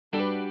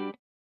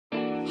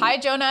Hi,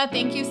 Jonah.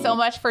 Thank you so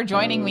much for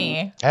joining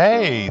me.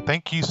 Hey,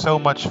 thank you so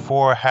much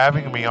for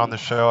having me on the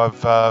show.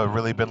 I've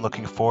really been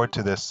looking forward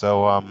to this.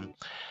 Yeah,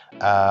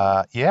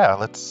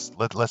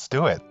 let's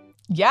do it.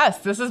 Yes,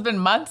 this has been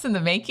months in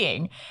the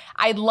making.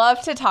 I'd love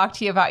to talk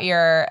to you about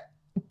your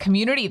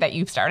community that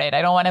you've started.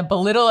 I don't want to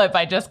belittle it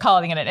by just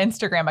calling it an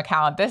Instagram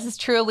account. This is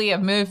truly a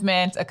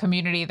movement, a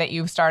community that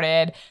you've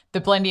started,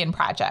 the Blendian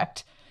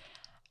Project.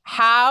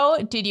 How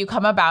did you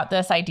come about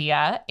this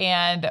idea,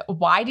 and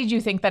why did you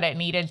think that it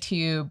needed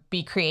to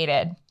be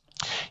created?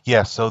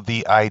 Yeah, so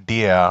the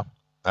idea,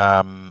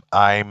 I'm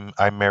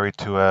married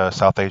to a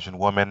South Asian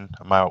woman.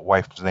 My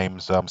wife's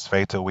name's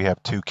Sveta. We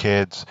have two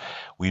kids.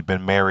 We've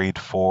been married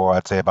for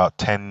I'd say about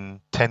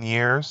ten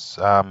years.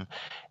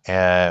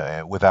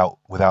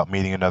 Without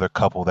meeting another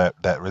couple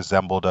that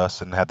resembled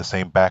us and had the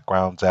same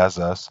backgrounds as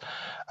us.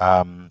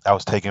 I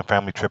was taking a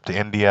family trip to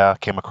India,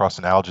 came across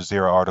an Al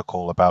Jazeera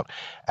article about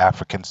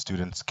African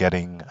students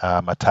getting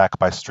attacked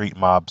by street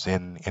mobs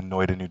in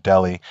Noida, New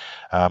Delhi.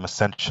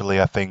 Essentially,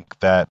 I think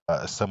that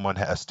a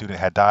student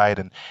had died,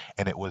 and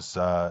it was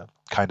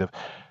kind of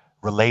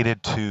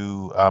related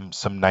to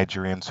some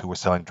Nigerians who were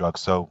selling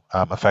drugs. So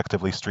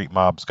effectively, street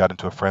mobs got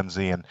into a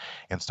frenzy and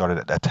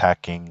started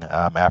attacking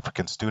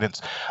African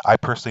students. I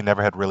personally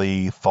never had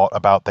really thought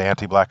about the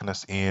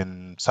anti-blackness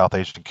in South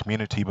Asian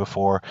community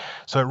before,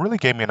 so it really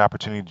gave me an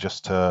opportunity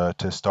just to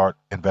start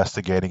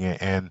investigating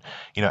it and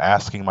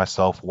asking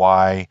myself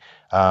why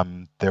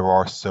there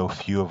are so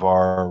few of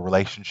our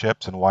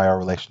relationships and why our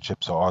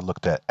relationships are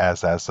looked at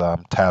as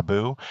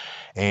taboo.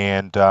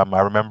 And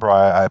I remember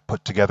I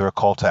put together a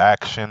call to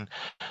action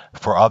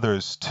for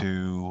others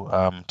to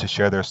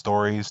share their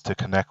stories, to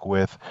connect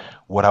with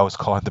what I was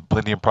calling the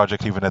Blindian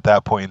Project, even at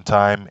that point in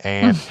time.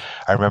 And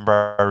I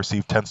remember I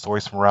received 10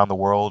 stories from around the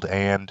world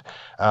and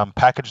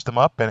packaged them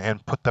up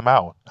and put them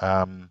out,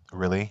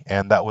 really.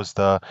 And that was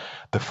the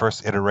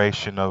first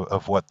iteration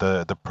of what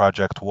the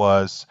project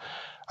was.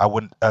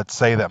 I'd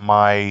say that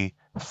my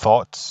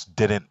thoughts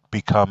didn't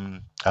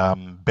become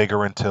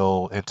bigger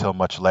until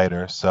much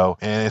later. So,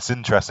 and it's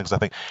interesting because I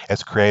think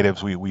as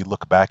creatives, we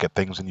look back at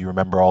things and you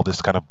remember all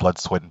this kind of blood,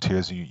 sweat, and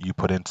tears you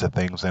put into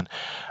things, and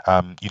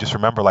you just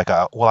remember like,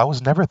 well, I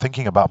was never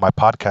thinking about my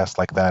podcast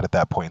like that at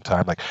that point in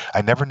time. Like,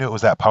 I never knew it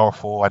was that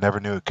powerful. I never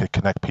knew it could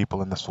connect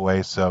people in this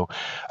way. So,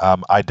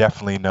 I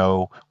definitely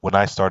know when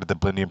I started the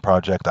Blindian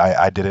Project,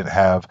 I didn't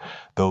have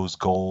those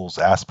goals,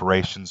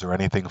 aspirations, or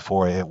anything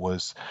for it. It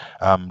was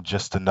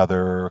just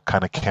another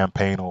kind of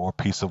campaign or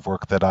piece of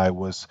work that I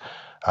was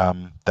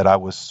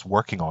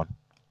working on.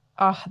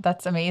 Oh,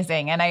 that's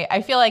amazing. And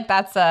I feel like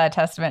that's a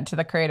testament to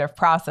the creative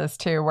process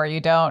too, where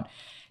you don't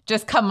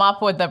just come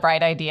up with the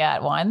bright idea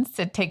at once.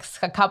 It takes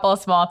a couple of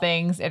small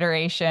things,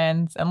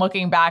 iterations, and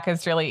looking back,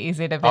 it's really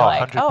easy to be Oh,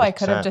 like, oh, I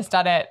could have 100%. just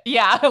done it,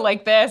 yeah,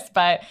 like this,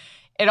 but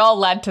it all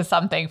led to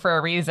something for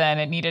a reason.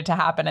 It needed to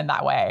happen in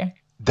that way.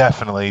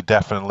 Definitely,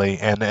 definitely.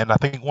 And I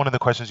think one of the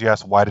questions you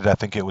asked, why did I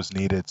think it was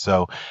needed?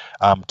 So,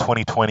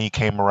 2020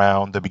 came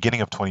around, the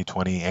beginning of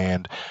 2020,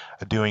 and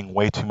doing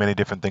way too many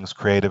different things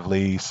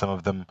creatively. Some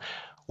of them,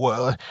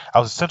 well, I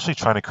was essentially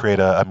trying to create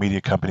a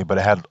media company, but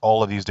it had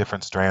all of these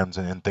different strands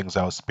and things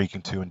I was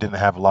speaking to, and didn't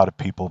have a lot of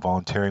people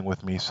volunteering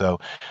with me. So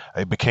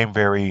it became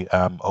very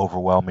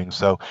overwhelming.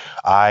 So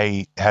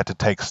I had to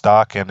take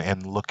stock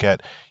and look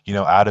at,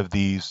 out of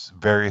these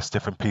various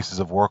different pieces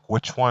of work,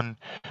 which one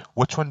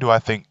do I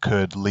think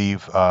could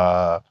leave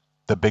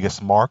the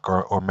biggest mark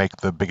or make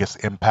the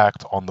biggest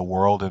impact on the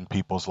world and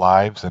people's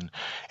lives,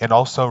 and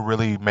also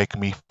really make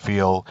me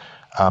feel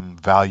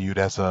valued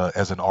as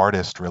an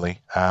artist,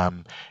 really.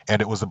 And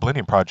it was the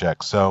Blending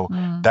Project. So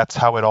Mm. that's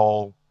how it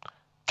all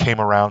came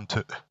around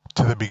to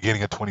the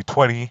beginning of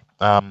 2020.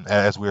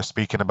 As we were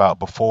speaking about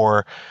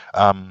before,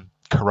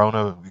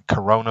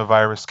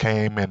 coronavirus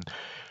came and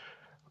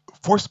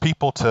forced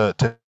people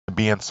to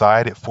be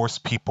inside. It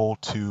forced people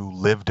to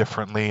live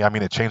differently. I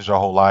mean, it changed our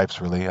whole lives,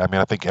 really. I mean,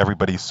 I think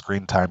everybody's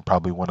screen time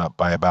probably went up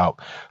by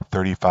about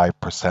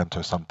 35%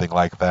 or something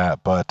like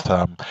that. But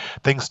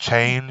things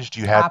changed.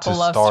 You had to Apple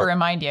loves to start.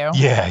 remind you.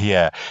 Yeah,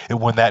 yeah.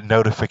 And when that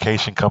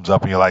notification comes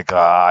up and you're like,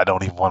 I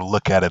don't even want to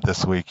look at it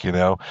this week,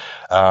 because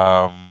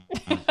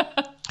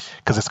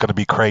it's going to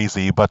be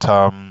crazy. But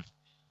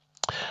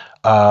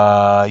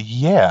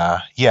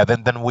yeah.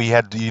 Then we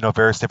had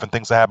various different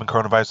things that happened.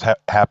 Coronavirus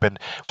happened,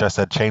 which I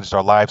said changed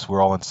our lives. We're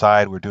all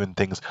inside. We're doing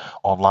things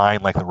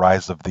online, like the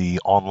rise of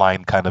the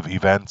online kind of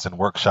events and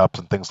workshops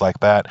and things like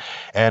that.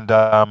 And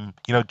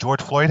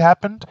George Floyd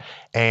happened,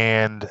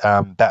 and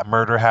that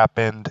murder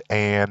happened.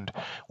 And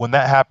when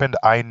that happened,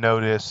 I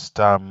noticed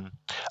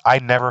I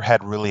never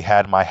had really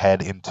had my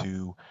head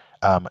into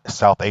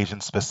South Asian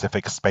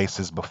specific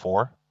spaces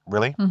before,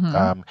 really. Hmm.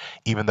 Um,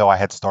 Even though I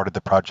had started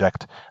the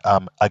project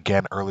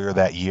again earlier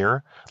that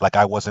year, like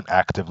I wasn't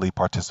actively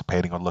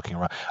participating or looking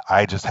around.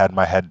 I just had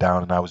my head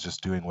down and I was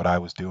just doing what I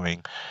was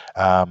doing.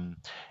 Um,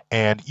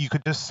 And you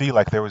could just see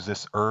like there was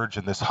this urge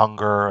and this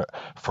hunger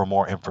for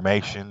more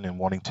information and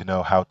wanting to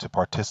know how to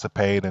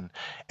participate and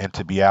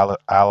to be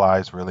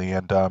allies really.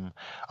 And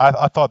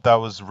I thought that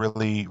was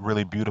really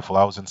really beautiful.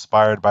 I was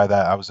inspired by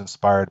that. I was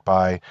inspired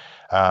by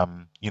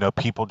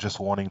people just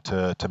wanting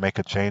to make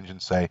a change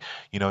and say,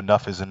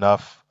 enough is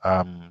enough.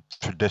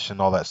 Tradition,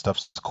 all that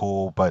stuff's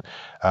cool, but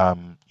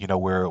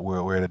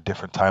we're at a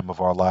different time of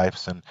our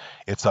lives, and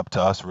it's up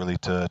to us really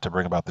to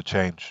bring about the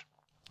change.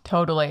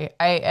 Totally.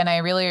 I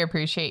really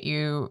appreciate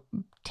you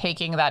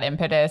taking that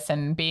impetus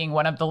and being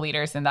one of the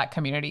leaders in that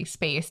community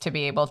space to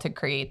be able to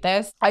create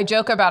this. I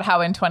joke about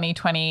how in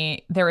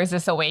 2020 there was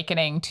this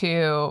awakening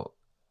to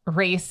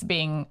race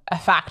being a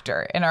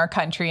factor in our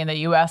country, in the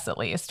US at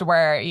least,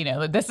 where,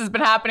 this has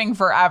been happening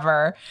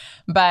forever.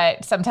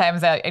 But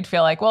sometimes I'd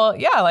feel like, well,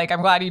 yeah, like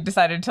I'm glad you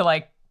decided to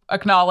like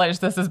acknowledge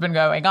this has been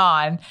going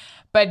on.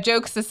 But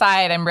jokes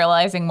aside, I'm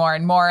realizing more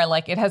and more,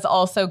 like it has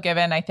also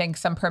given, I think,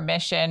 some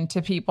permission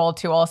to people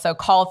to also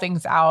call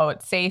things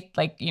out, say,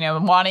 like,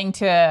 wanting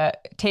to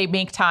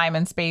make time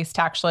and space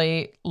to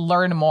actually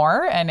learn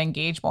more and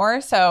engage more.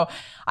 So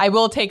I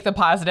will take the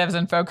positives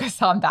and focus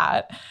on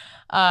that.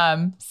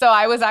 So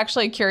I was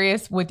actually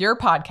curious with your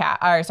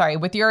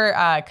with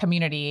your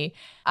community.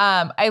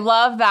 I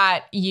love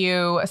that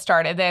you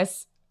started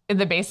this in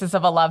the basis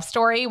of a love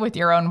story with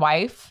your own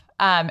wife.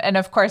 And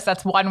of course,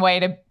 that's one way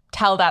to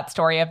tell that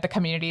story of the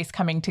communities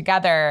coming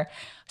together.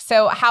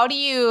 So how do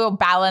you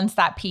balance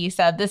that piece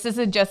of this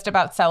isn't just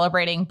about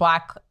celebrating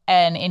Black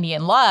and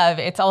Indian love,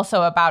 it's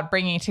also about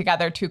bringing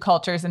together two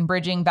cultures and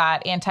bridging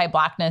that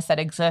anti-Blackness that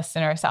exists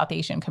in our South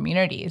Asian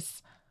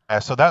communities?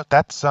 So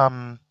that's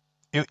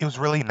it was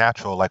really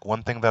natural. Like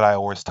one thing that I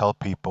always tell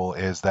people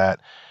is that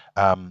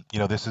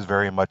this is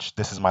very much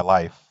this is my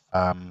life.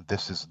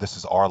 This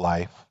is our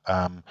life.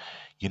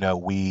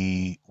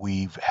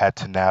 We've had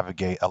to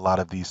navigate a lot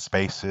of these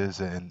spaces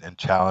and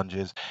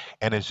challenges,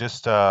 and it's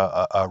just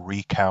a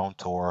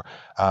recount or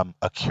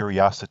a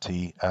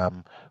curiosity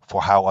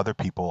for how other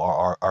people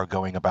are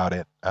going about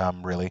it.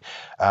 Really,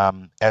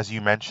 as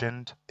you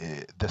mentioned,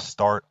 the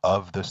start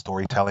of the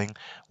storytelling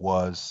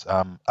was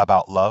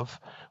about love,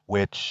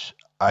 which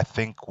I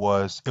think it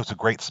was a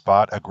great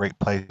spot, a great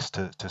place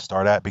to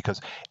start at because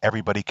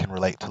everybody can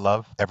relate to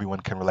love. Everyone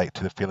can relate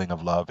to the feeling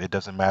of love. It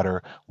doesn't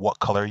matter what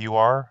color you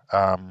are.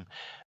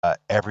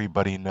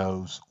 Everybody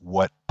knows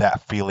what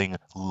that feeling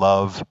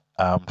love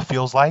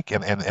feels like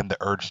and the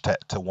urge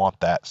to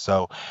want that.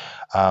 So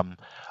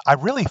I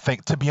really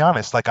think, to be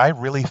honest, like I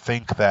really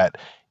think that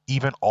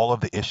even all of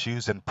the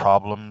issues and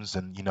problems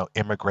and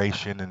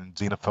immigration and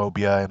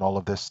xenophobia and all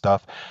of this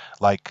stuff,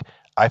 like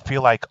I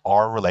feel like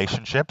our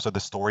relationships or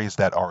the stories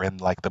that are in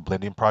like the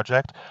Blending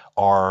Project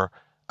are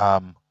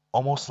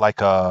almost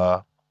like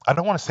I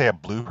don't want to say a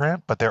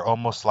blueprint, but they're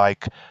almost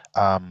like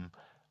um,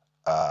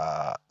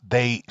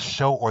 they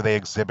show or they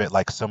exhibit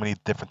like so many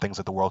different things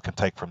that the world can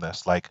take from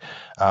this. Like,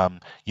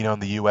 in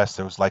the U.S.,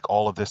 there was like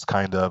all of this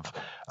kind of,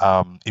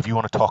 if you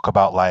want to talk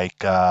about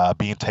like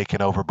being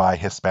taken over by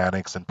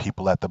Hispanics and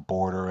people at the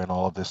border and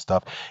all of this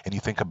stuff, and you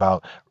think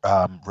about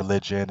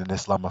religion and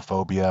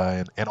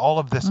Islamophobia and all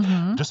of this,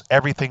 Mm-hmm. just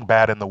everything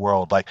bad in the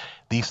world, like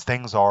these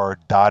things are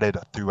dotted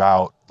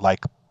throughout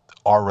like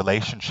our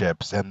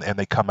relationships and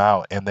they come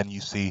out and then you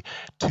see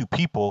two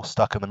people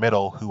stuck in the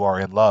middle who are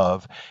in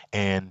love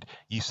and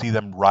you see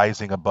them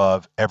rising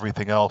above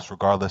everything else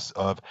regardless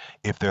of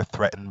if they're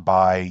threatened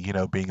by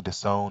being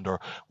disowned or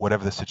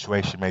whatever the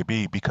situation may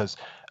be because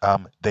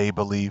they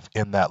believe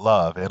in that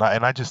love and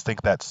I just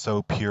think that's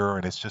so pure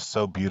and it's just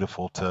so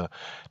beautiful to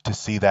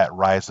see that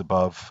rise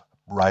above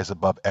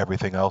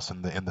everything else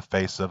in the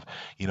face of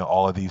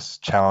all of these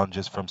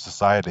challenges from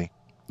society.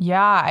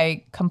 Yeah,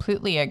 I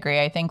completely agree.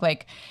 I think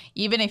like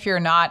even if you're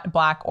not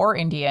Black or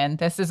Indian,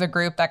 this is a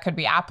group that could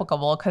be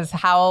applicable because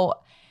how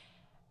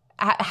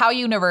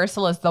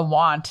universal is the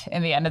want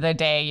in the end of the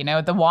day,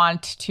 the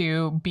want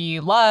to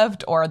be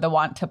loved or the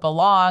want to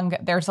belong.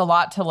 There's a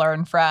lot to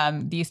learn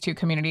from these two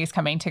communities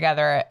coming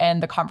together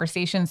and the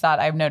conversations that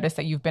I've noticed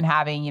that you've been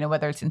having,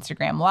 whether it's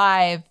Instagram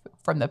Live,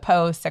 from the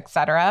posts,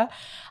 etc.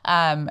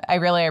 I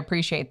really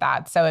appreciate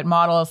that. So it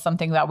models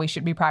something that we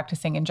should be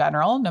practicing in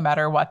general, no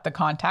matter what the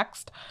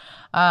context.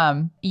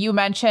 You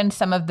mentioned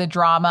some of the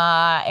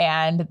drama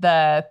and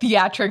the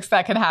theatrics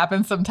that can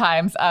happen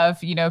sometimes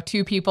of,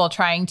 two people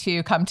trying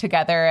to come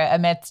together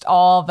amidst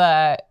all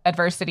the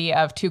adversity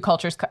of two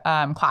cultures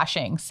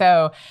clashing.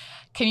 So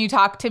can you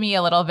talk to me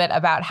a little bit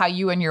about how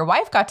you and your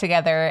wife got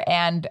together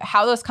and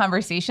how those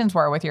conversations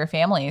were with your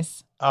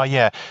families? Oh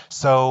yeah.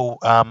 So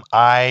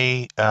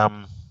I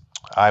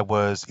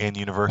was in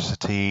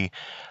university.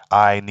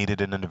 I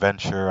needed an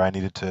adventure. I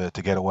needed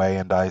to get away,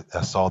 and I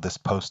saw this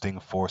posting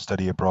for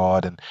study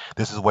abroad, and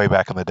this is way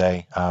back in the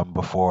day,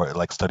 before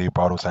like study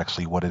abroad was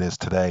actually what it is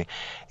today.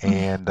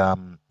 And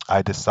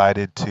I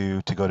decided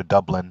to go to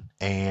Dublin,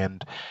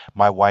 and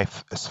my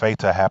wife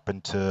Sveta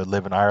happened to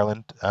live in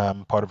Ireland,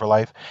 part of her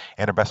life,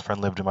 and her best friend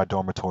lived in my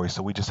dormitory.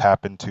 So we just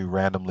happened to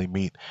randomly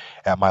meet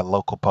at my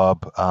local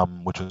pub,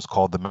 which was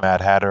called the Mad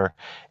Hatter,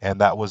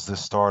 and that was the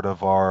start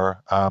of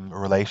our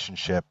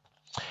relationship.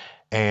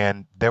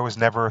 and there was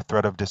never a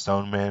threat of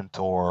disownment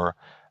or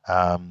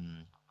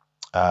um,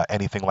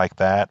 anything like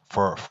that.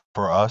 For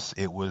us,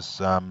 it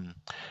was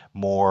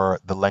more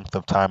the length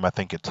of time I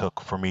think it took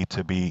for me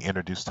to be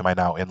introduced to my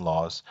now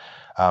in-laws.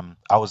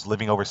 I was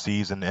living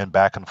overseas and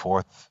back and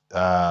forth,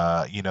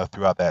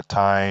 throughout that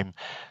time.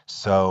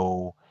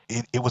 So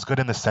it was good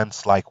in the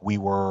sense like we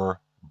were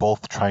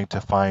both trying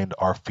to find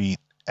our feet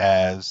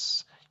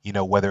as,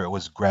 whether it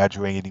was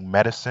graduating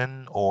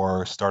medicine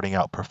or starting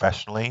out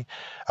professionally.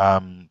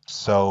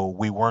 So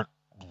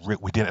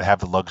we didn't have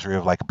the luxury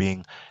of like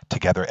being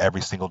together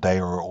every single day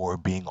or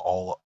being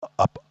all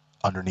up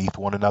underneath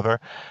one another.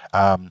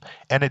 And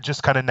it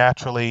just kind of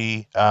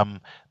naturally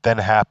then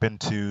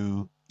happened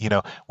to,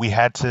 we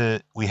had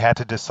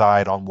to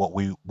decide on what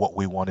we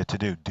wanted to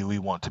do. Do we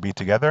want to be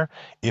together?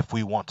 If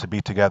we want to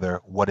be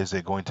together, what is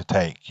it going to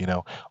take?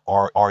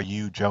 Are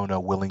you, Jonah,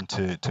 willing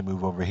to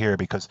move over here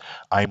because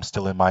I'm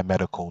still in my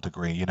medical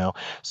degree?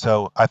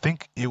 So I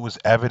think it was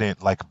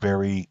evident like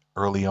very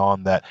early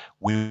on that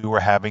we were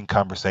having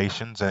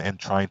conversations and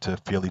trying to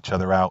feel each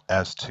other out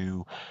as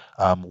to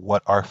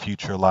what our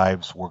future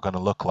lives were going to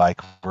look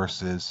like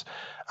versus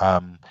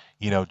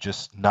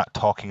just not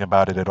talking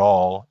about it at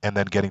all and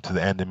then getting to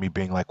the end and me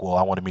being like, well,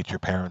 I want to meet your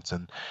parents,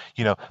 and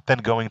then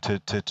going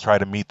to try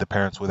to meet the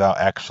parents without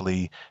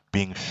actually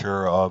being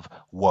sure of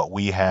what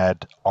we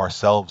had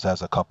ourselves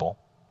as a couple.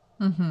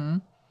 Mm-hmm.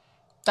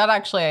 That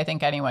actually, I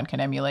think anyone can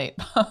emulate.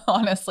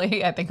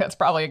 Honestly, I think that's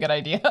probably a good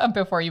idea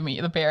before you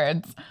meet the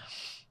parents.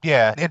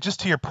 Yeah, and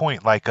just to your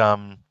point, like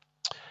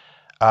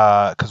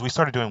because we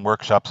started doing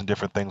workshops and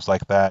different things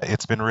like that.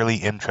 It's been really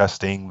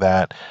interesting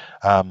that,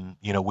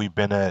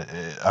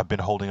 I've been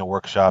holding a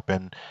workshop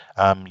and,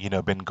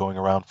 been going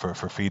around for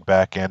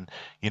feedback, and,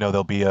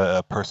 there'll be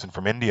a person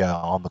from India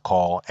on the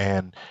call,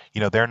 and,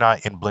 they're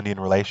not in Blindian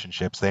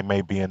relationships. They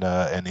may be in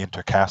an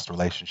intercaste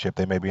relationship.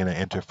 They may be in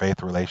an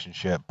interfaith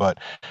relationship, but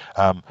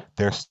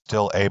they're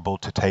still able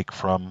to take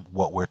from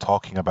what we're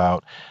talking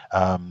about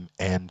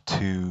and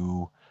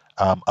to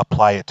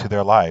apply it to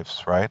their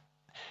lives, right?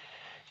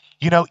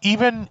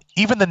 Even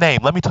the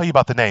name. Let me tell you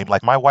about the name.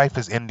 Like my wife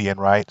is Indian,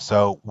 right?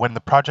 So when the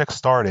project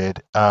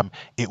started,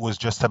 it was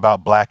just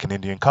about Black and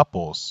Indian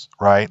couples,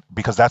 right?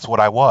 Because that's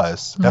what I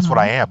was. That's what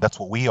I Mm-hmm. am. That's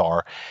what we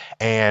are.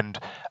 And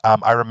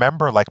I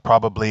remember, like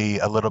probably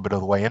a little bit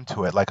of the way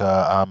into it, like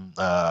a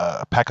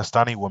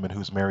Pakistani woman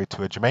who's married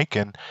to a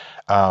Jamaican.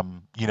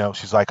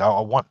 She's like, I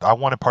want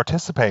to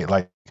participate.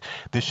 Like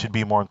this should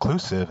be more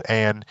inclusive.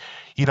 And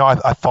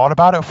I thought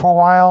about it for a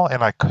while,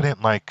 and I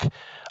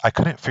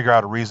couldn't figure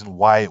out a reason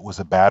why it was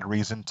a bad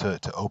reason to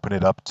open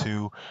it up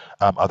to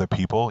other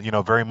people.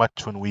 Very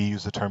much when we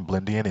use the term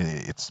Blindian,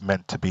 it's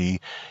meant to be,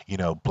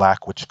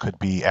 Black, which could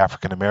be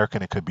African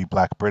American, it could be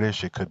Black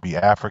British, it could be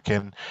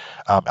African.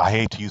 I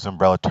hate to use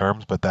umbrella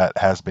terms, but that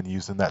has been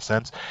used in that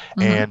sense.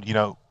 Mm-hmm.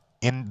 And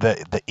in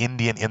the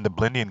Indian in the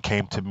Blindian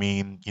came to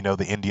mean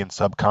the Indian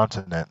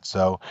subcontinent.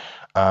 So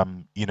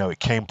it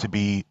came to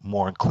be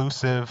more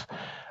inclusive,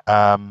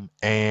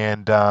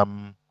 and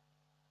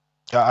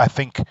I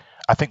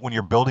think when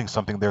you're building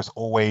something, there's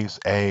always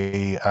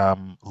a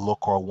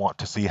look or a want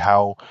to see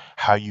how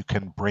you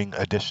can bring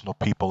additional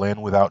people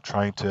in without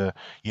trying to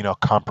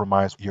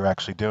compromise what you're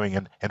actually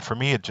doing. And for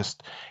me,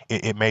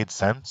 it made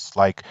sense.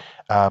 Like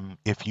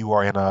if you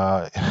are in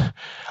a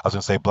I was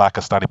gonna say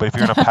Blackistani, but if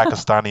you're in a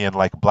Pakistani and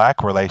like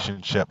Black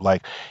relationship,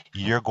 like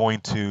you're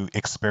going to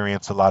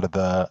experience a lot of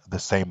the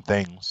same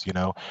things,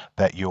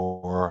 that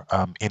your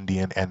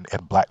Indian and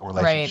Black Right.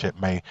 relationship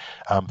may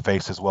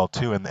face as well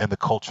too, and the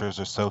cultures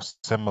are so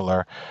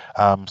similar.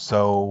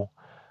 So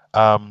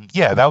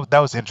yeah, that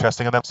was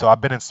interesting, and then so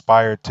I've been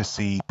inspired to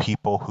see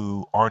people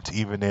who aren't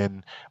even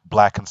in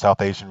Black and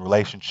South Asian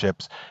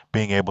relationships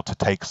being able to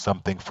take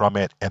something from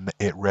it and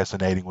it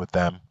resonating with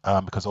them,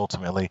 because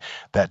ultimately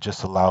that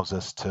just allows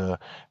us to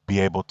be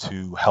able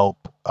to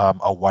help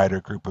a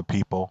wider group of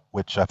people,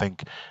 which I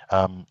think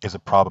is a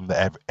problem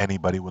that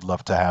anybody would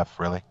love to have,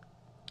 really.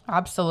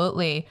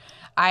 Absolutely.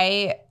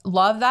 I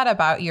love that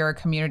about your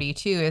community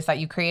too, is that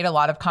you create a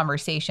lot of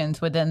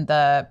conversations within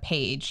the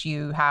page.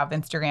 You have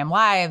Instagram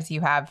lives,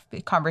 you have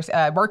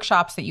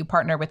workshops that you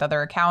partner with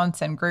other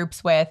accounts and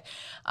groups with.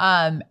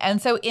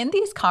 And so in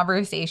these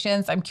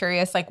conversations, I'm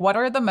curious, like, what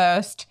are the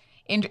most,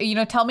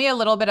 tell me a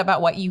little bit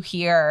about what you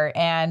hear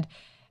and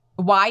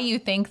why you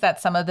think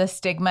that some of the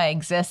stigma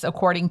exists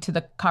according to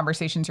the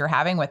conversations you're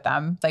having with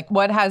them. Like,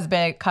 what has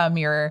become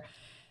your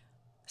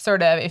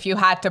sort of, if you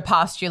had to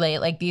postulate,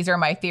 like, these are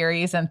my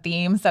theories and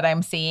themes that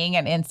I'm seeing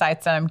and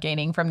insights that I'm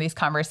gaining from these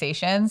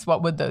conversations,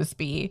 what would those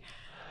be?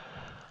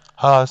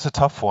 It's a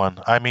tough one.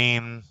 I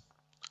mean,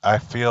 I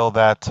feel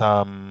that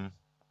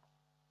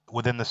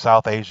within the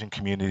South Asian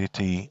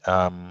community,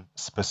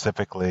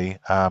 specifically,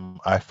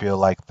 I feel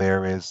like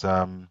there's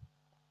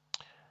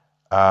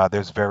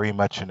very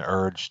much an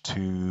urge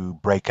to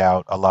break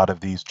out a lot of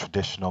these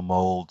traditional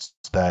molds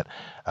that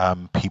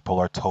people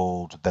are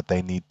told that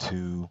they need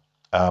to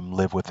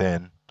live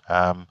within.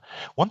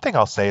 One thing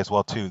I'll say as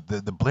well too,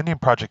 the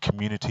Blindian Project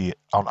community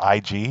on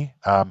IG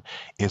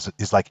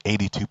is like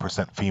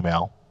 82%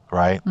 female,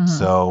 right? Hmm.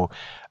 So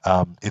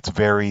it's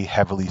very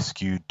heavily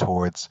skewed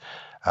towards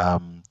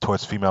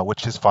female,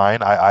 which is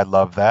fine. I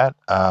love that.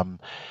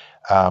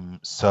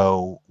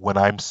 So when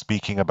I'm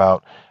speaking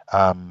about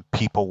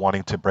people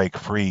wanting to break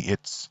free,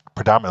 it's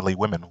predominantly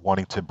women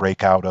wanting to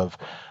break out of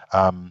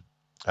um,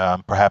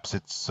 perhaps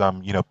it's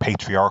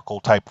patriarchal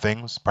type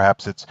things.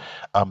 Perhaps it's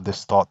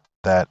this thought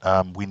that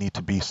we need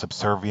to be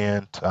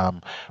subservient.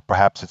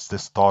 Perhaps it's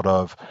this thought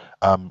of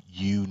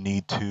you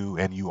need to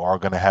and you are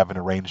going to have an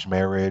arranged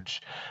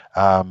marriage.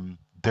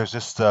 There's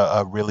just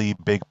a really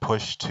big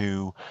push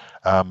to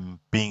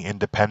being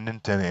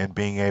independent and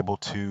being able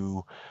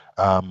to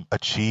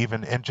achieve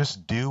and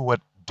just do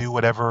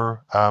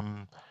whatever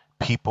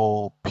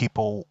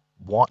people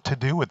want to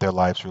do with their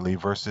lives really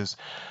versus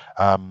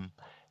um,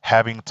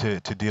 having to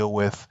deal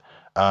with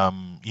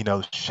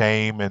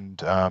shame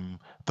and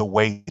the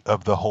weight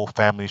of the whole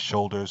family's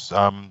shoulders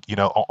on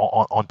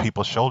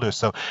people's shoulders.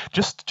 So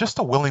just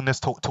a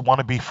willingness to want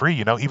to be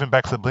free, even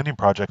back to the Blending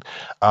Project,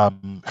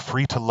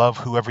 free to love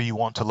whoever you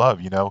want to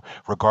love,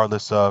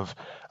 regardless of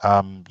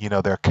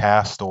their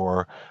caste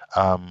or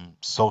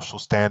social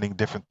standing,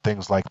 different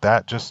things like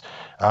that. Just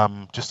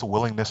a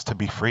willingness to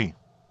be free.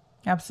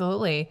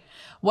 Absolutely.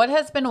 What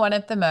has been one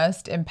of the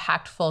most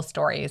impactful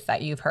stories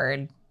that you've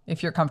heard,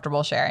 if you're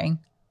comfortable sharing?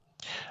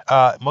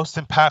 Most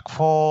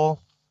impactful.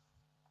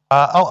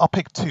 I'll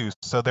pick two.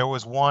 So there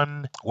was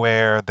one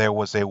where there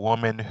was a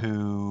woman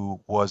who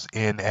was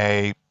in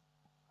a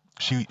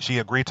she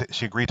agreed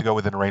to go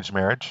with an arranged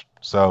marriage.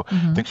 So I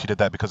Hmm. think she did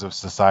that because of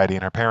society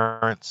and her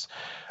parents.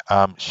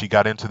 She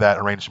got into that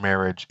arranged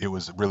marriage. It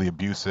was really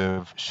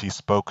abusive. She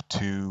spoke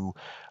to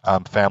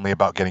family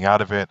about getting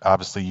out of it.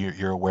 Obviously,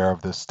 you're aware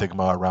of the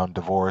stigma around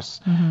divorce.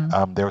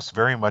 Hmm. There was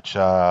very much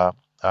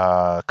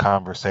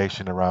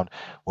conversation around,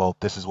 well,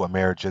 this is what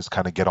marriage is,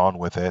 kind of get on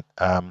with it.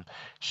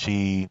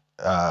 She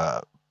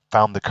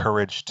found the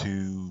courage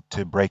to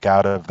break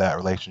out of that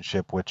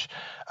relationship, which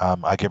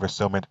I give her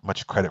so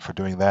much credit for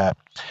doing that.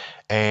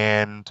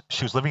 And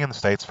she was living in the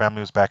States,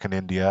 family was back in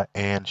India,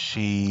 and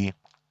she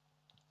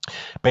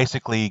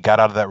basically got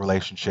out of that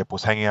relationship,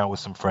 was hanging out with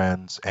some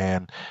friends,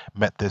 and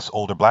met this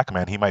older black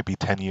man. He might be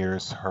 10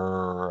 years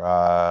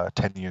her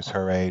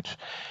age,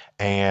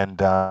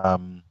 and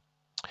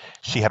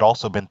she had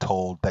also been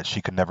told that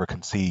she could never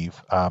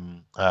conceive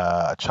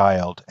a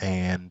child,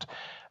 and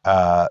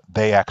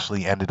they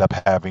actually ended up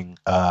having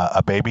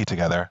a baby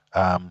together.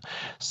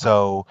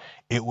 So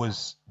it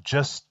was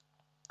just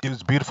it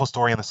was a beautiful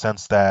story in the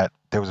sense that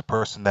there was a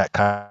person that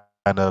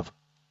kind of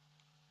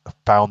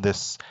found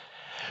this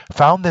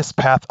found this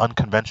path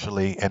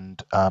unconventionally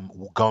and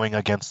going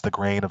against the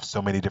grain of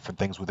so many different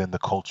things within the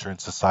culture and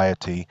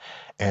society,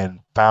 and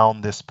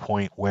found this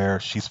point where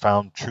she's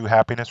found true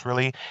happiness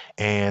really,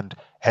 and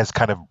has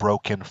kind of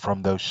broken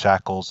from those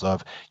shackles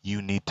of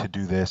you need to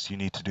do this, you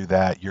need to do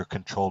that, you're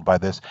controlled by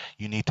this,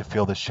 you need to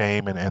feel the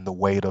shame and the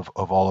weight of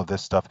all of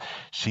this stuff.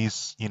 She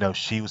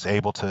was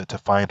able to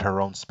find her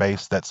own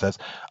space that says,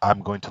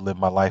 I'm going to live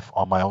my life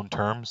on my own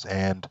terms,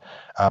 and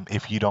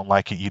if you don't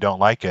like it, you don't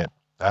like it.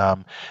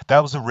 That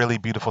was a really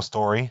beautiful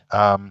story.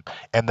 And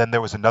then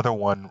there was another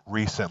one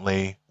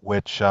recently,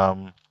 which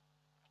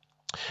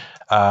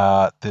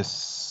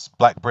this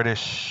Black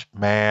British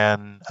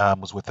man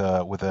was with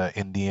a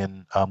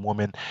Indian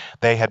woman.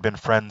 They had been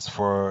friends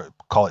for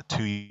call it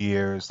 2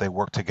 years. They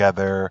worked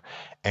together,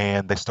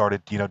 and they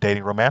started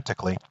dating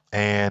romantically.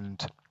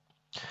 And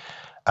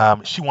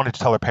she wanted to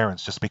tell her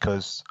parents just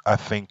because I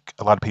think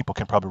a lot of people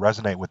can probably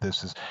resonate with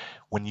this is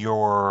when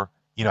you're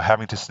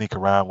having to sneak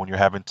around, when you're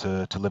having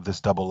to live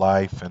this double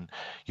life, and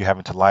you're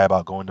having to lie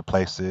about going to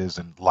places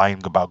and lying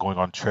about going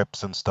on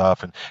trips and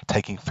stuff and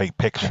taking fake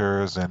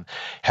pictures and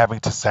having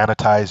to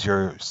sanitize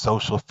your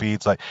social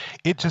feeds, like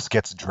it just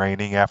gets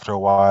draining after a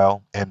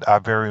while. And I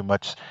very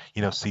much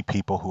see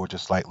people who are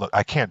just like, look,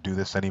 I can't do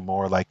this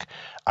anymore, like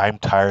I'm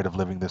tired of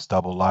living this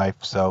double life.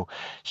 So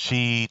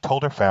she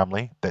told her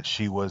family that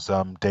she was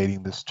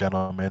dating this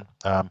gentleman.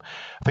 I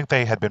think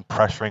they had been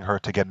pressuring her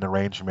to get an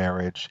arranged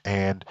marriage,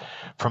 and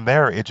from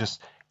there it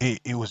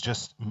was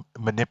just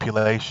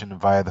manipulation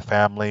via the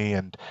family,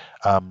 and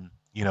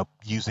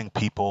using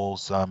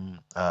people's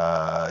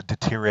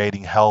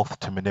deteriorating health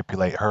to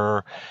manipulate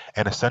her.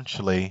 And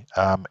essentially,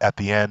 at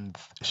the end,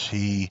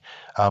 she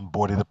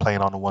boarded a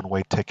plane on a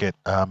one-way ticket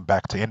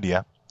back to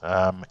India.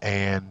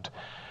 And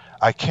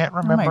I can't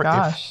Oh my remember if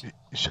gosh.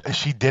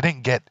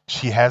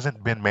 she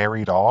hasn't been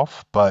married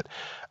off, but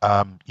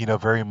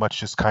very much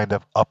just kind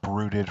of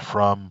uprooted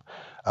from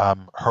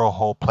her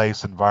whole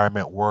place,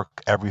 environment,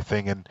 work,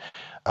 everything, and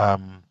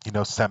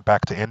sent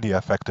back to India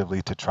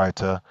effectively to try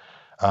to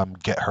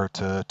get her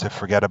to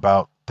forget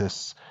about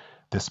this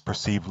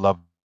perceived love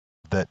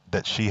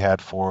that she had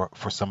for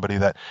somebody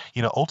that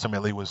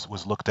ultimately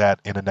was looked at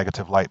in a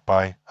negative light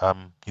by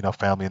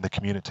family and the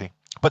community.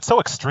 But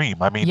so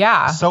extreme. I mean,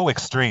 Yeah. so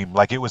extreme.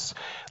 Like it was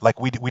like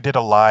we did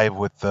a live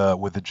with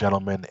the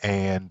gentleman,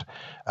 and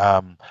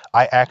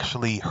I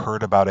actually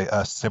heard about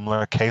a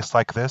similar case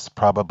like this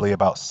probably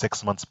about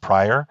 6 months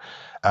prior.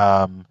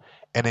 And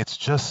it's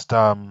just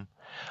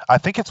I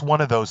think it's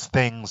one of those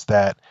things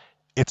that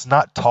it's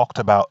not talked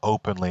about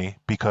openly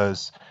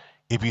because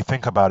if you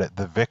think about it,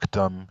 the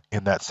victim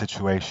in that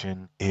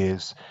situation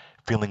is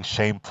feeling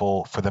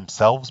shameful for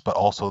themselves, but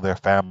also their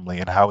family.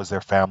 And how is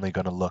their family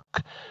going to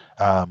look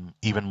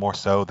even more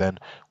so than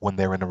when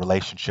they're in a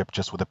relationship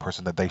just with a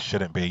person that they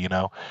shouldn't be, you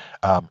know?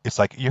 It's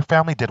like, your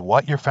family did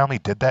what? Your family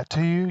did that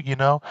to you, you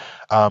know?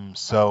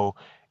 So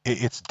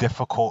it's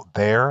difficult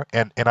there.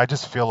 And I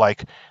just feel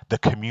like the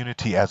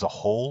community as a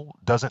whole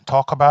doesn't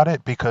talk about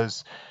it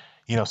because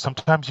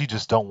sometimes you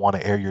just don't want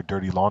to air your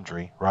dirty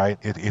laundry, right?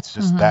 It's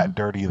just Hmm. that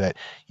dirty that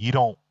you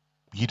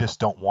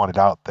just don't want it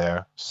out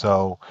there.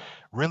 So,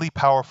 really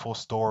powerful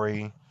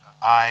story.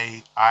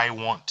 I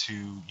want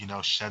to,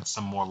 shed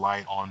some more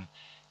light on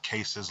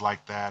cases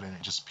like that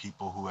and just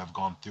people who have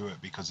gone through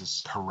it because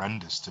it's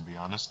horrendous, to be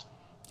honest.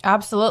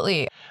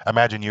 Absolutely.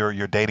 Imagine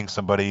you're dating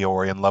somebody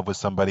or in love with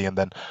somebody, and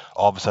then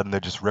all of a sudden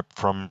they're just ripped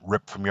from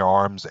your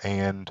arms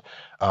and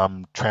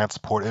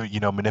transported,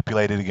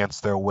 manipulated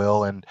against their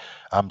will and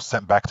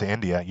sent back to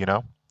India.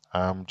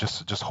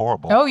 Just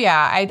horrible. Oh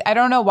yeah, I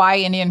don't know why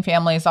Indian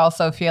families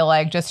also feel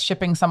like just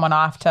shipping someone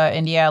off to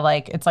India,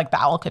 like it's like the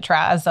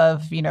Alcatraz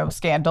of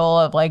scandal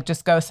of like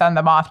just go send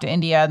them off to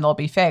India and they'll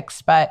be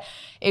fixed, but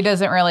it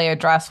doesn't really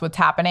address what's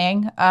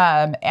happening.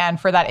 And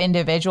for that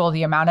individual,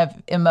 the amount of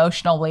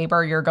emotional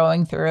labor you're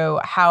going through,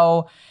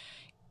 how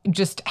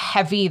just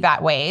heavy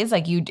that weighs.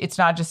 Like it's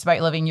not just about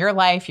living your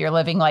life; you're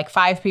living like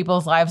five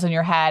people's lives in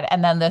your head,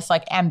 and then this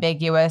like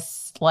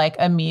ambiguous like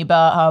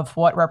amoeba of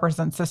what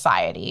represents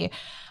society.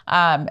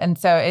 And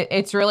so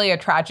it's really a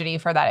tragedy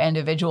for that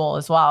individual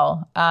as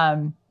well.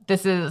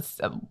 This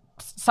is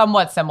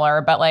somewhat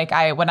similar, but like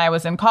when I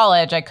was in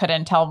college, I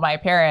couldn't tell my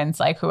parents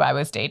like who I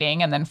was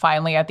dating, and then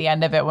finally at the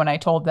end of it, when I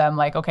told them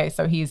like, okay,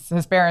 so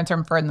his parents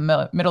are from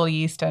the Middle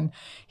East and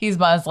he's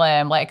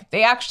Muslim, like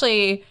they asked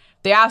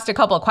a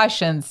couple of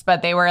questions,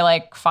 but they were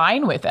like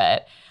fine with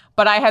it.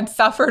 But I had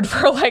suffered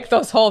for like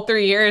those whole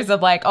 3 years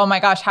of like, oh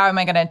my gosh, how am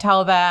I going to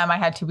tell them? I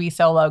had to be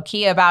so low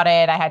key about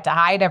it. I had to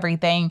hide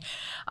everything.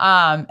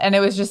 And it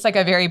was just like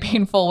a very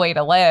painful way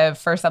to live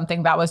for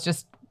something that was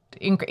just,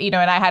 and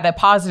I had a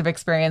positive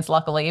experience,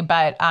 luckily,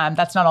 but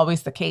that's not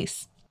always the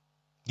case.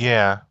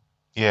 Yeah,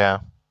 yeah,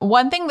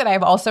 One thing that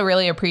I've also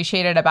really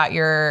appreciated about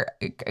your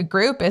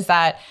group is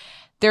that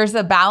there's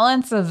a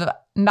balance of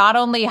not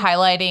only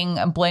highlighting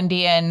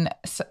Blindian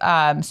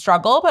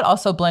struggle, but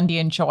also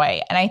Blindian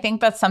joy. And I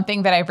think that's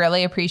something that I've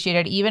really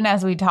appreciated, even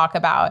as we talk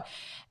about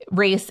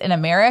race in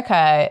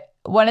America.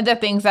 One of the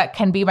things that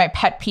can be my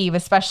pet peeve,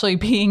 especially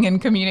being in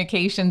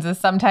communications, is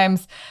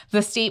sometimes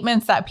the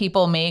statements that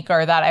people make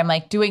are that I'm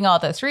like doing all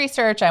this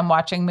research, I'm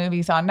watching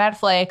movies on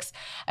Netflix.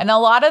 And a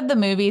lot of the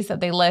movies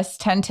that they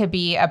list tend to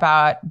be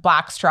about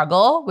Black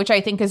struggle, which I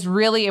think is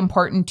really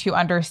important to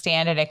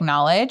understand and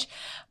acknowledge.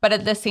 But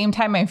at the same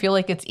time, I feel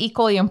like it's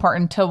equally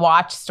important to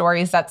watch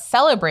stories that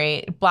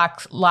celebrate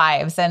Black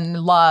lives and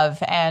love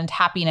and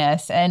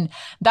happiness. And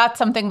that's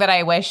something that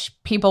I wish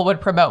people would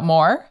promote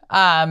more,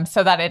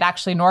 so that it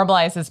actually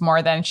normalizes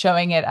more than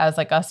showing it as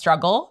like a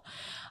struggle.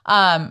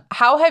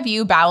 How have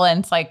you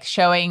balanced like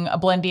showing a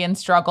Blindian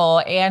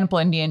struggle and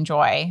Blindian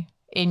joy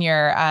in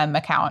your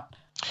account?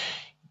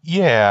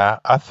 yeah.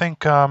 I think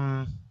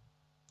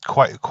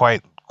quite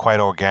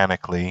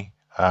organically.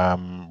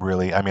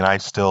 Really, I mean, I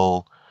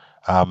still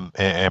am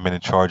in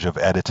charge of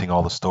editing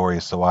all the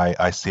stories, so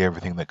I see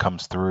everything that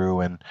comes through,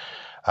 and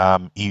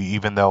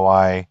even though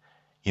I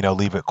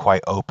leave it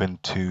quite open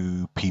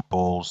to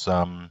people's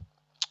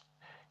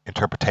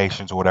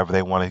interpretations or whatever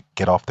they want to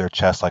get off their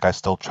chest, like I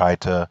still try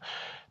to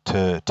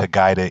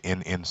guide it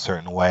in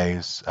certain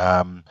ways.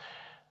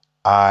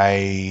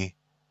 I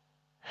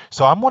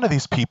So I'm one of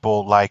these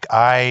people, like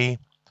I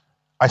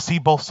see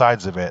both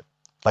sides of it.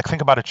 Like,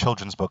 think about a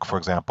children's book, for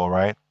example,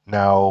 right?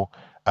 Now,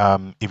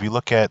 if you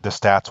look at the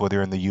stats, whether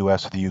you're in the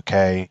US or the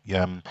UK,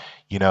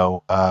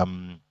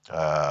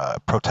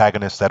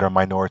 protagonists that are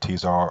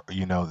minorities are,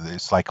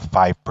 it's like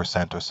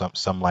 5% or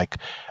some like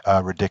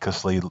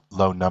ridiculously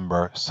low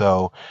number.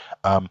 So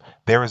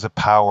there is a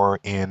power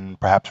in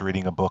perhaps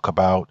reading a book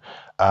about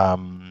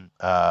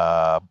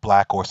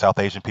Black or South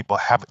Asian people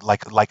have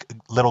like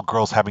little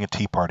girls having a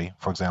tea party,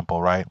 for example,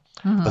 right?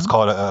 Let's Hmm.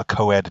 call it a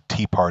co-ed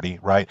tea party,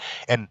 right?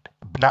 And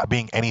not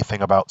being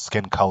anything about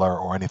skin color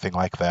or anything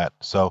like that.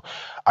 So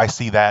I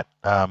see that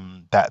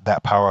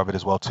power of it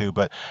as well too.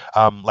 But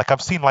like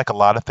I've seen like a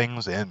lot of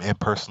things, and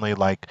personally,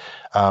 like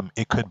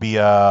it could be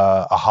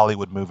a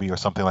Hollywood movie or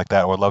something like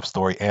that, or a love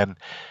story, and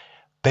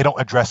they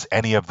don't address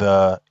any of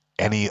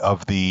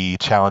the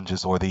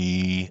challenges or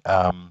the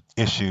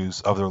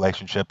issues of the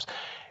relationships.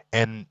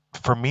 And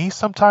for me,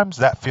 sometimes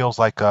that feels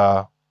like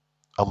a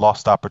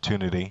lost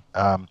opportunity.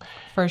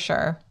 For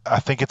sure. I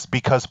think it's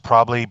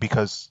probably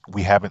because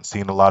we haven't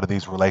seen a lot of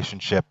these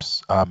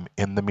relationships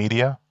in the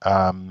media,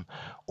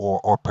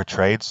 or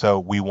portrayed, so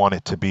we want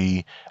it to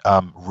be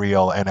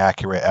real and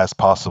accurate as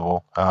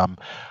possible.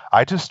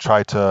 I just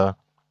try to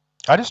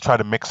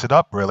mix it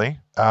up, really.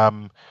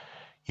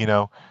 you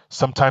know,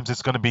 sometimes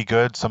it's going to be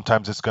good,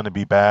 sometimes it's going to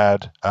be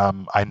bad.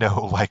 I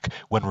know, like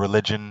when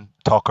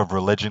talk of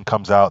religion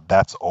comes out,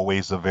 that's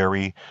always a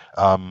very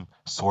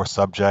sore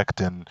subject,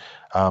 and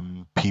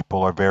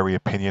people are very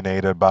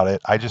opinionated about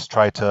it. I just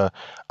try to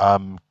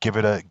give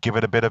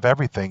it a bit of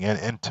everything,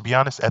 and to be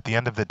honest, at the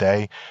end of the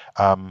day,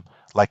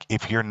 like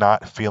if you're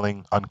not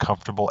feeling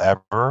uncomfortable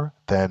ever,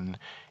 then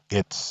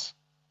it's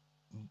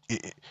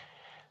it,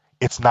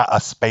 it's not a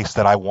space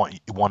that I want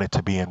it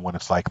to be in when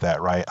it's like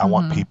that, right? I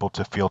want Hmm. people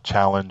to feel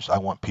challenged. I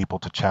want people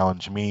to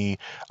challenge me.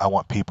 I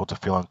want people to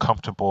feel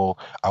uncomfortable.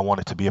 I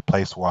want it to be a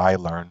place where I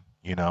learn,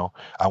 you know.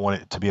 I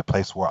want it to be a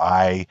place where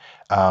I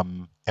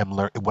am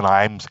learn when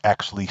I'm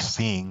actually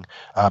seeing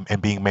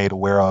and being made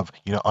aware of,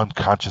 you know,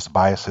 unconscious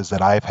biases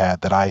that I've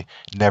had that I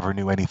never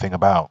knew anything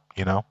about,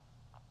 you know.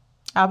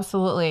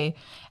 Absolutely.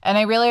 And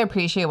I really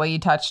appreciate what you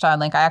touched on.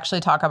 Like, I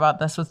actually talk about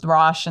this with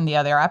Rosh in the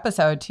other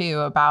episode too,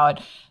 about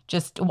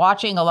just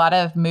watching a lot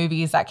of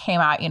movies that came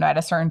out, at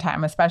a certain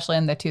time, especially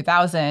in the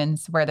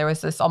 2000s, where there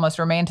was this almost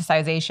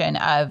romanticization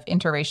of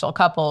interracial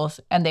couples.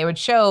 And they would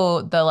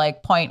show the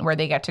like point where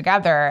they get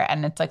together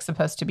and it's like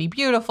supposed to be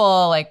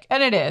beautiful, like,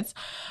 and it is.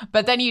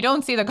 But then you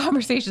don't see the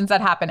conversations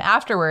that happen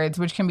afterwards,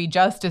 which can be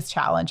just as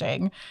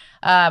challenging.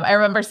 I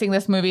remember seeing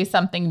this movie,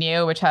 Something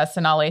New, which has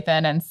Sanaa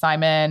Lathan and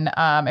Simon.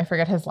 I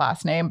forget his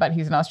last name, but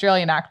he's an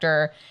Australian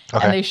actor.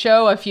 And Okay. they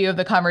show a few of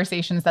the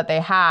conversations that they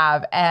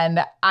have.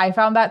 And I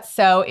found that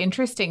so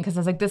interesting because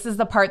it's like, this is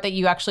the part that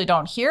you actually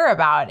don't hear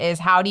about is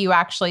how do you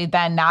actually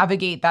then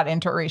navigate that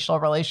interracial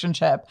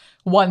relationship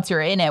once you're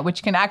in it,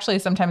 which can actually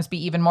sometimes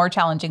be even more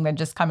challenging than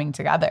just coming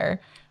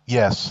together.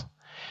 Yes.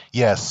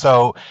 Yes.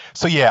 So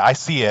yeah, I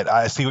see it.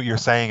 I see what you're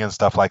saying and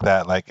stuff like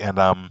that. Like, and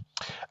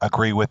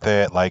agree with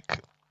it.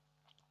 Like,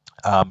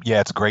 yeah,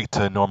 it's great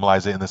to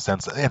normalize it in the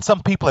sense, and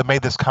some people have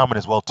made this comment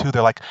as well too.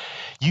 They're like,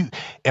 you,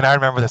 and I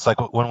remember this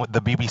like when the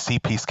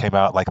BBC piece came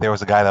out. Like there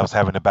was a guy that I was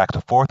having a back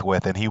to forth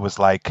with, and he was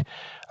like,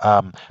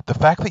 the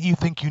fact that you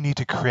think you need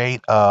to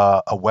create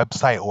a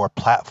website or a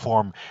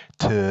platform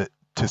to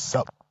to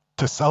sell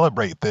to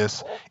celebrate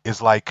this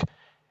is like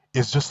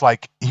is just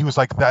like he was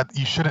like that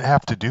you shouldn't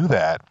have to do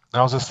that.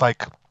 And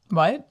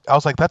What? I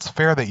was like, that's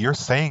fair that you're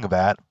saying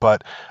that,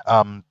 but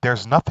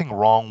there's nothing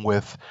wrong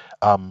with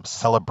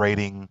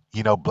celebrating,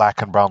 you know,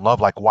 black and brown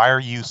love. Like, why are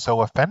you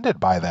so offended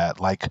by that?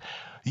 Like,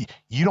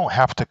 you don't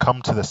have to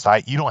come to the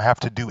site. You don't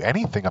have to do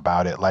anything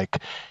about it.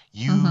 Like,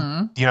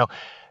 Mm-hmm. you know,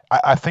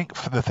 I think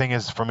the thing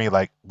is for me,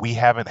 like we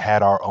haven't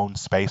had our own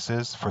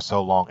spaces for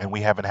so long, and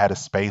we haven't had a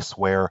space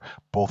where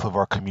both of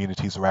our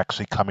communities are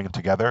actually coming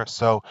together.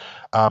 So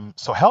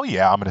hell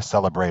yeah, I'm gonna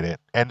celebrate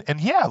it, and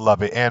yeah, I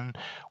love it. And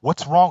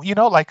what's wrong, you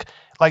know, like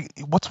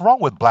what's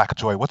wrong with Black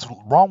joy? What's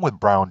wrong with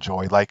Brown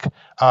joy? Like,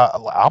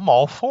 I'm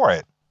all for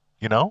it,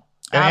 you know.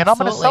 And I'm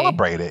going to Absolutely.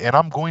 celebrate it, and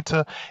I'm going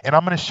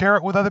to share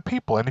it with other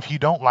people. And if you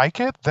don't like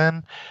it,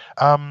 then,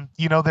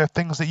 you know, there are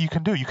things that you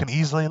can do. You can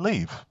easily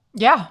leave.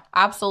 Yeah,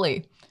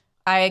 absolutely.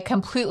 I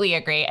completely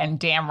agree and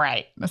damn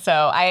right. So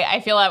I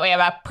feel that way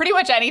about pretty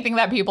much anything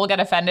that people get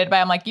offended by.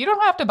 I'm like, you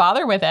don't have to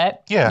bother with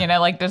it. Yeah.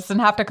 Like this doesn't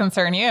have to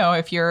concern you.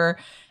 If you're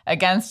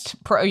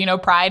against,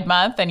 Pride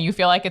Month and you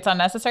feel like it's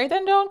unnecessary,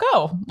 then don't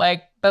go.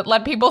 Like, but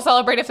let people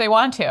celebrate if they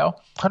want to.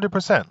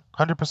 100%,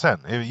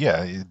 100%.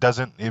 Yeah, it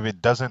doesn't. If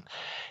it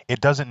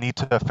doesn't need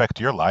to affect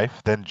your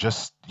life, then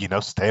just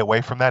stay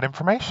away from that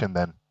information.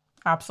 Then.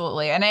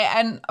 Absolutely.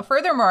 And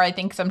furthermore, I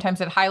think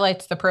sometimes it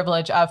highlights the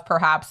privilege of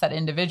perhaps that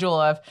individual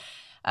of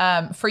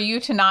for you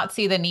to not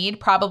see the need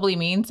probably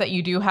means that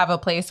you do have a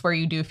place where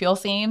you do feel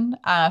seen.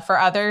 For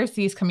others,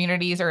 these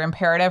communities are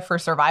imperative for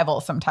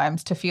survival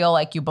sometimes to feel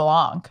like you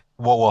belong.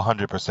 Well,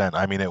 100%.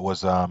 I mean, it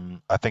was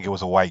I think it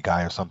was a white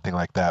guy or something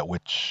like that,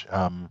 which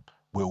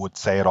would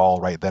say it all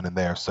right then and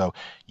there. So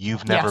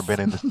you've never Yes.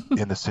 been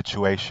in the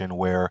situation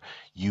where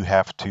you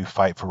have to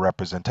fight for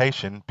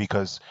representation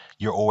because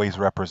you're always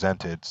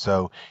represented.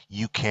 So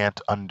you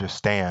can't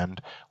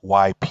understand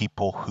why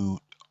people who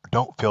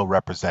don't feel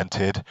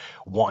represented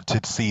want to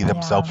see Yeah.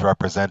 themselves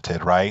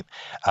represented, right?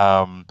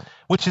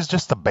 Which is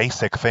just the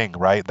basic thing,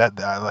 right?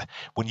 That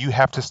when you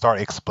have to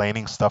start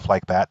explaining stuff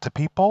like that to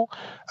people,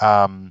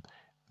 um,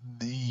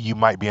 you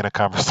might be in a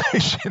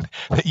conversation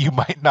that you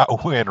might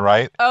not win,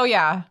 right? Oh,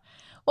 yeah.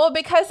 Well,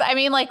 because I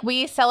mean, like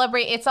we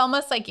celebrate, it's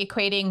almost like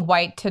equating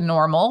white to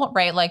normal,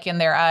 right? Like in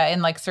their,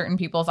 in like certain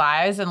people's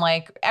eyes, and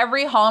like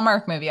every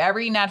Hallmark movie,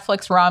 every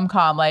Netflix rom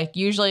com, like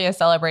usually is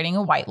celebrating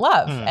a white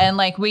love, Mm, and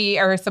like we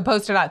are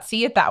supposed to not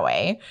see it that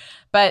way,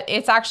 but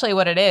it's actually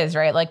what it is,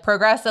 right? Like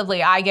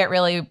progressively, I get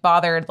really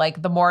bothered,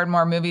 like the more and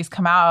more movies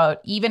come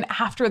out, even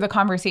after the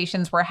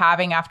conversations we're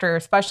having after,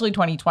 especially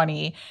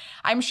 2020.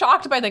 I'm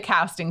shocked by the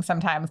casting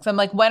sometimes. 'Cause I'm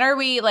like, when are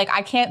we like?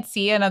 I can't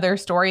see another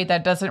story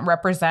that doesn't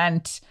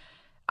represent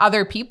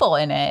other people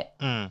in it.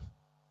 mm,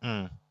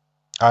 mm.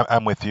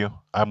 I'm with you.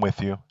 I'm with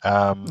you.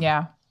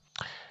 Yeah.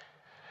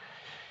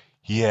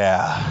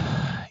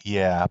 Yeah,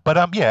 yeah, but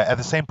yeah. At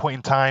the same point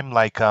in time,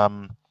 like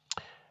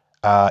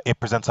it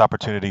presents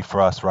opportunity for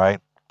us, right?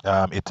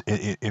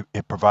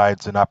 It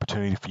provides an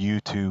opportunity for you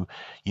to,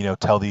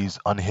 tell these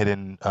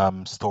unhidden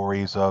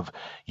stories of,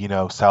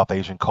 South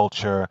Asian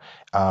culture.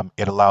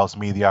 It allows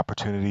me the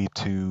opportunity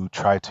to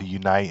try to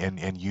unite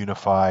and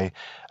unify,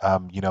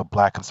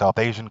 Black and South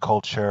Asian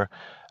culture.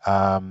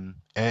 And,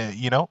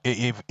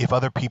 if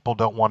other people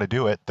don't want to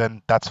do it,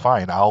 then that's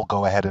fine. I'll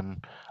go ahead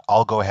and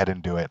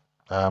do it.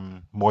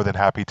 More than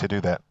happy to do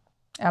that.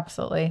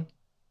 Absolutely.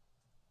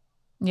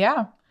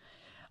 Yeah.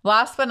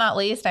 Last but not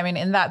least, I mean,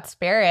 in that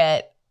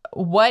spirit,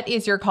 what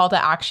is your call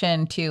to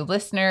action to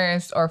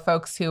listeners or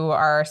folks who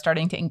are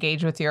starting to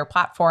engage with your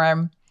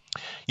platform?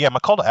 Yeah, my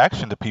call to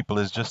action to people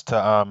is just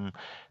to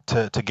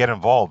get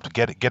involved,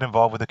 get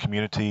involved with the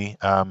community,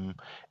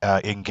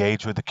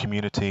 engage with the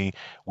community.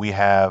 We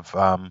have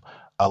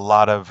a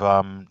lot of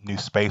new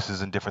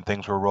spaces and different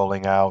things we're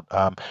rolling out.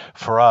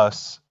 For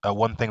us,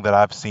 one thing that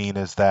I've seen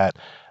is that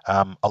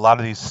a lot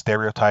of these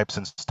stereotypes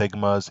and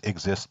stigmas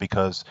exist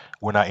because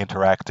we're not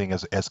interacting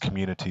as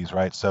communities,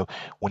 right? So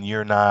when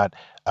you're not,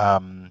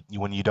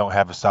 when you don't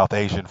have a South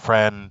Asian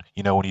friend,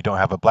 when you don't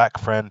have a Black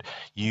friend,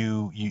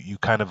 you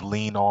kind of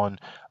lean on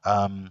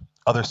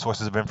other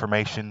sources of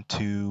information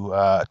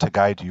to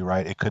guide you,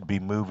 right? It could be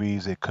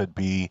movies, it could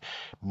be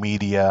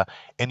media,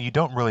 and you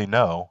don't really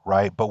know,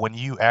 right? But when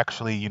you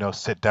actually,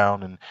 sit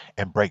down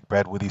and break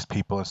bread with these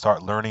people and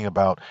start learning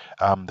about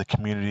the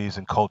communities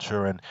and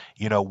culture and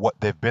what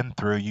they've been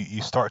through,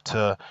 you start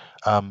to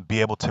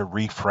be able to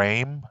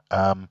reframe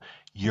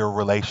your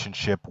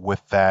relationship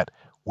with that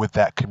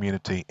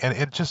community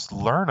and just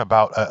learn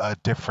about a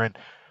different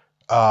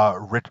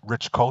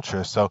rich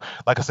culture. So,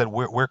 like I said,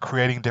 we're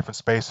creating different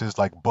spaces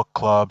like book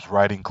clubs,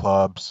 writing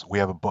clubs. We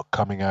have a book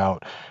coming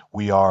out.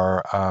 We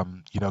are,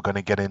 going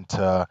to get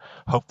into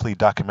hopefully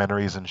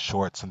documentaries and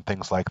shorts and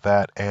things like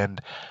that,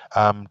 and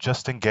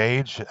just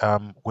engage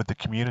with the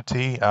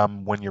community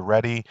when you're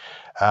ready.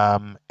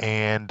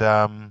 And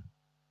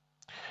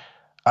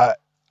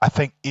I I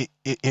think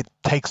it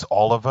takes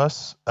all of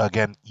us.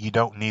 Again, you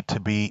don't need to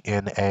be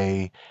in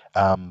a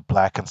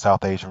Black and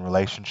South Asian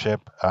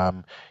relationship.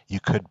 You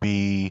could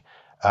be.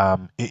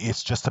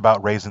 It's just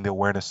about raising the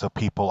awareness so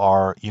people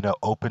are,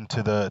 open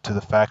to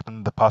the fact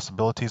and the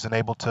possibilities and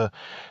able to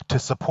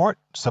support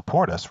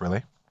us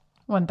really.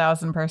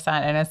 1000%.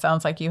 And it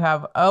sounds like you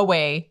have a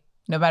way,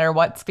 no matter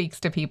what speaks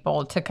to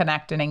people, to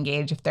connect and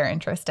engage if they're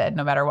interested,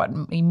 no matter what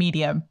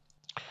medium.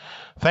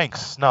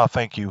 Thanks. No,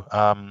 thank you.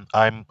 I'm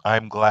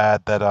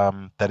glad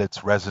that it's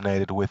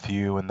resonated with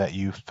you and that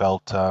you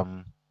felt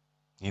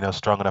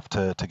strong enough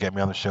to get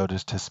me on the show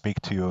just to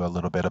speak to you a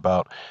little bit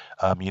about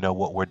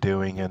what we're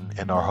doing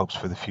and our hopes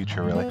for the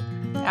future, really.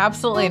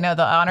 Absolutely. No,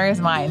 the honor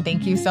is mine.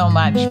 Thank you so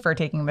much for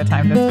taking the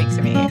time to speak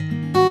to me.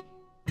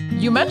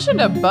 You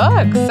mentioned a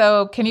book.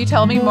 So, can you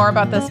tell me more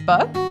about this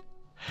book?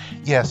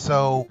 Yeah,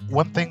 so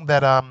one thing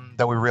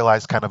that we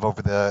realized kind of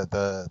over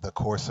the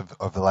course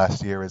of the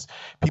last year is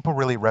people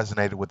really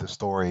resonated with the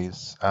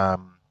stories.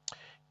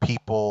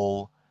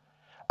 People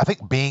I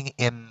think being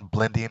in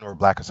blending or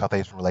Black or South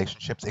Asian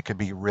relationships, it can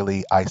be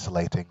really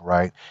isolating,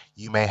 right?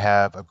 You may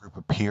have a group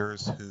of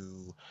peers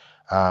who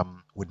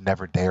would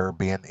never dare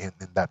be in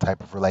that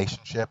type of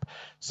relationship.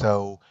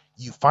 So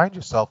you find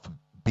yourself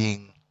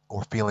being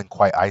or feeling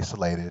quite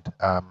isolated.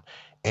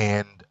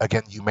 And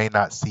again, you may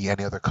not see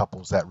any other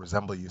couples that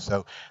resemble you.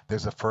 So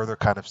there's a further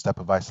kind of step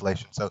of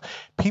isolation. So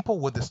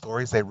people with the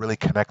stories, they really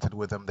connected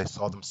with them. They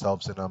saw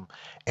themselves in them,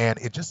 and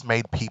it just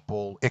made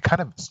people. It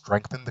kind of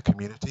strengthened the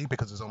community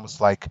because it's almost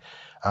like,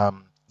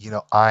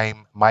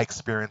 I'm my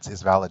experience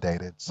is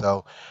validated.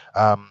 So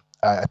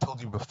I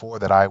told you before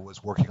that I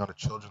was working on a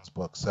children's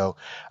book. So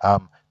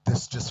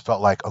this just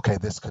felt like, okay,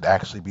 this could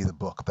actually be the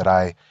book that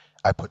I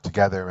put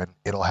together, and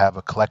it'll have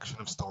a collection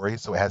of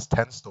stories. So it has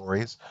 10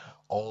 stories,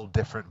 all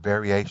different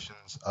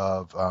variations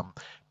of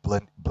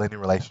blending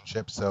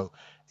relationships. So,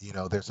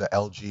 there's a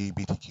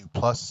LGBTQ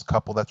plus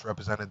couple that's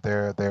represented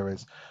there. There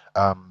is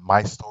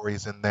my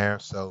stories in there.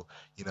 So,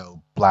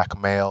 Black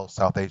male,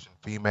 South Asian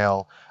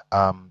female.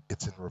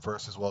 It's in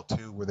reverse as well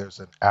too, where there's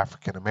an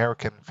African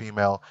American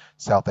female,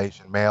 South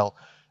Asian male.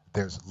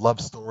 There's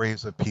love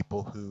stories of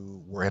people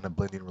who were in a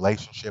blending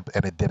relationship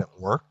and it didn't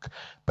work,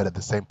 but at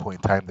the same point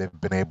in time,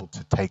 they've been able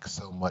to take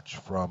so much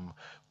from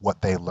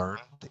what they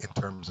learned in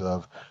terms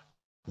of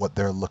what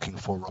they're looking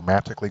for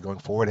romantically going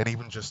forward, and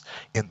even just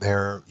in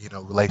their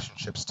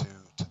relationships to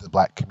the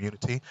Black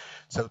community.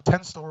 So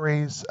 10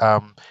 stories.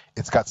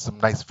 It's got some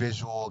nice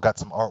visual, got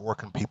some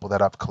artwork and people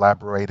that I've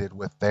collaborated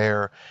with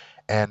there,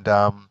 and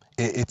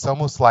it's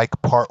almost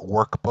like part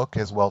workbook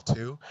as well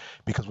too,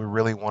 because we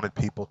really wanted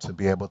people to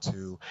be able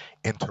to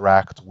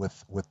interact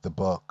with the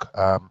book.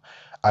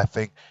 I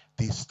think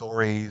these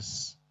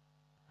stories,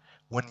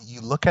 when you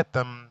look at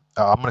them,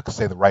 I'm going to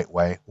say the right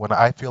way. When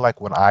I feel like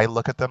when I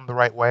look at them the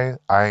right way,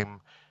 I'm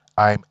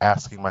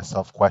asking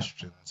myself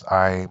questions.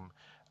 I'm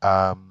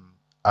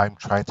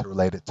trying to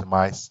relate it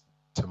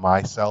to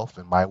myself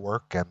and my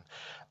work, and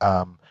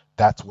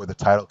that's where the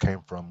title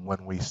came from.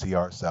 When we see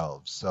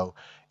ourselves, so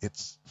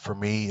it's for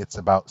me, it's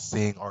about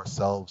seeing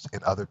ourselves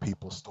in other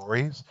people's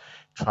stories,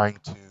 trying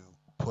to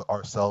put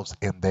ourselves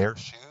in their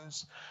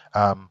shoes,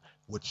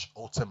 which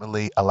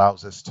ultimately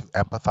allows us to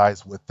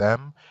empathize with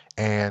them.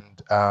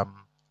 And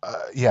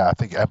yeah, I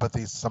think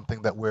empathy is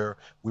something that we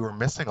were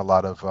missing a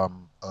lot of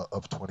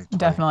 2020.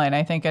 Definitely. And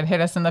I think it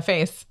hit us in the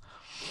face.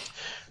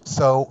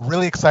 So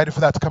really excited for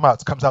that to come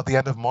out. It comes out the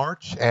end of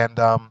March, and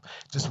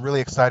just really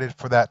excited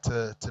for that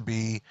to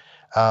be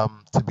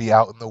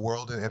out in the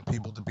world, and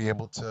people to be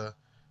able to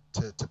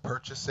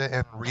purchase it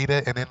and read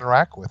it and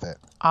interact with it.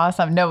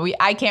 Awesome. No,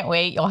 I can't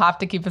wait. You'll have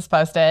to keep us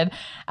posted.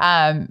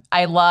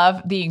 I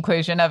love the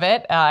inclusion of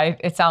it.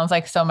 It sounds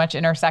like so much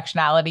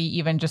intersectionality,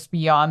 even just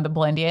beyond the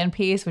Blindian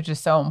piece, which is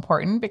so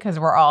important because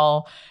we're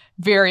all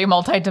very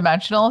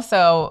multidimensional.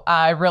 So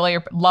I really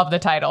love the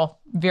title.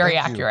 Very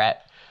accurate.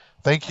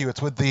 Thank you.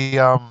 It's with the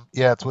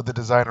it's with the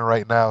designer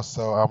right now,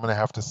 so I'm gonna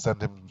have to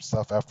send him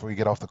stuff after we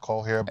get off the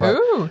call here. But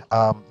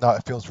no,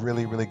 it feels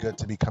really, really good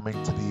to be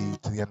coming to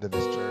the end of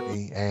this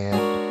journey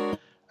and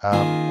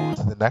on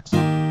to the next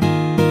one.